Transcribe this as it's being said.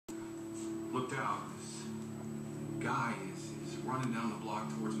looked out. This guy is running down the block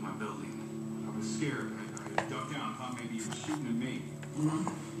towards my building. I was scared. I ducked down, thought maybe he was shooting at me.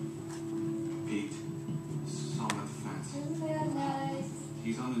 Pete, saw him at the fence. Isn't that nice?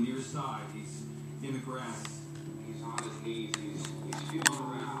 He's on the near side. He's in the grass. He's on his knees. He's feeling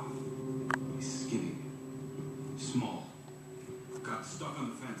around. He's skinny. Small. Got stuck on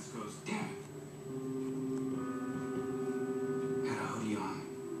the fence. Goes, damn it. Had a hoodie on.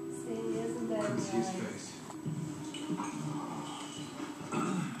 See, isn't that Couldn't nice? see his face.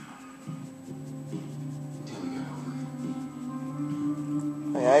 Until he got over it.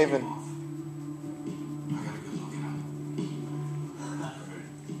 Hey, Ivan. I got a good look at him.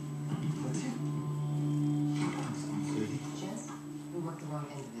 Jess, we worked the wrong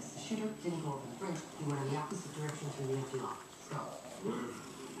end of this. The shooter didn't go over the bridge. He went in the opposite direction through the empty lot. So,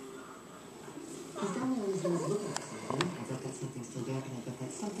 he's down there on his knees looking at something. I bet that something's still dark, and I bet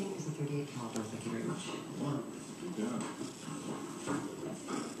that something is a .38 caliber. Thank you very much.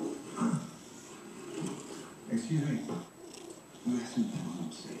 Excuse me. Listen to what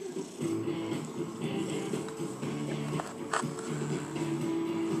I'm saying.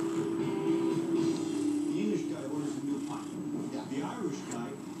 The English guy orders a new pint. The Irish guy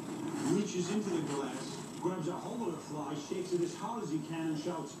reaches into the glass, grabs a hold of the fly, shakes it as hard as he can, and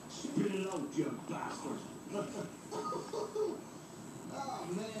shouts, "Spit it out, you bastard!" Oh,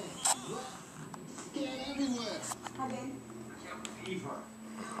 man. Scan everywhere. Hi, babe. I can't believe her.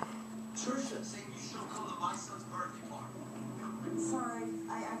 Trisha saying you should come to my son's birthday party. Sorry,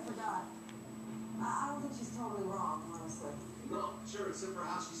 I forgot. I don't think she's totally wrong, honestly. No, sure, except for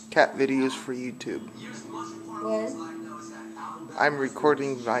how she's... Cat videos for YouTube. What? I'm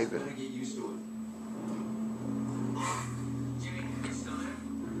recording Ivan. Get used to it. Jimmy, you still there?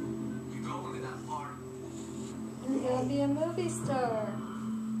 You go into that bar. You're gonna be a movie star.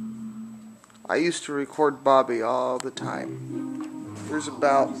 I used to record Bobby all the time. There's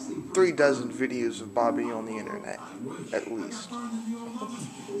about 3 dozen videos of Bobby on the internet, at least. Faulty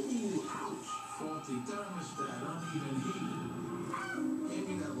thermostat, uneven heat. Give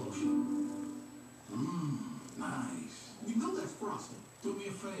me that lotion. Nice. You know that's frosting. Do me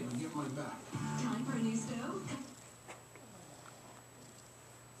a favor and get my back. Time for a new stove?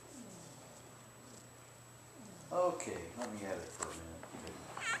 Okay, let me have it for a minute.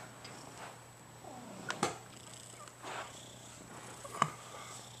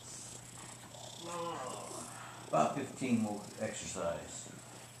 About 15 will exercise.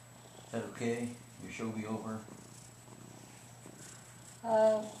 Is that okay? Your show will be over?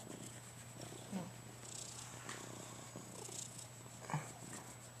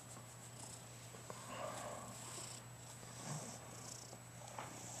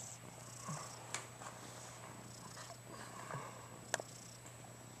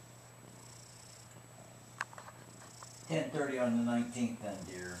 $10:30 on the 19th then,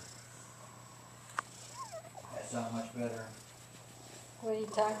 dear. That sound much better? What are you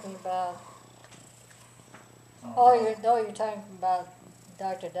talking about? Oh, You're talking about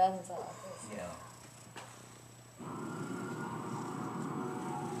Dr. Dunn's office. yeah.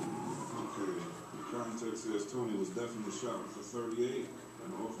 Okay, the contact says Tony was definitely shot with a 38,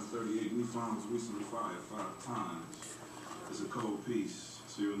 and the Orphan 38 we found was recently fired 5 times. It's a cold piece.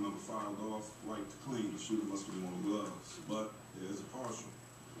 Serial number filed off, wiped clean. The shooter must have worn gloves, but there's a partial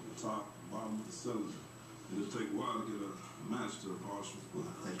on the top and bottom of the cylinder. It'll take a while to get a match to the partial. Well,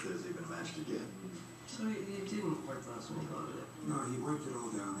 I think there's even matched again. So you didn't work the last one you loaded it? No, he wiped it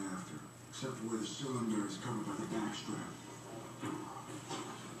all down after, except for where the cylinder is covered by the back strap.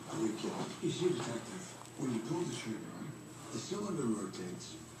 Are you kidding? You see, Detective, when you pull the trigger, right, the cylinder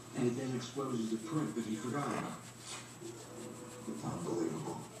rotates, and it then exposes the print that he forgot about. Unbelievable.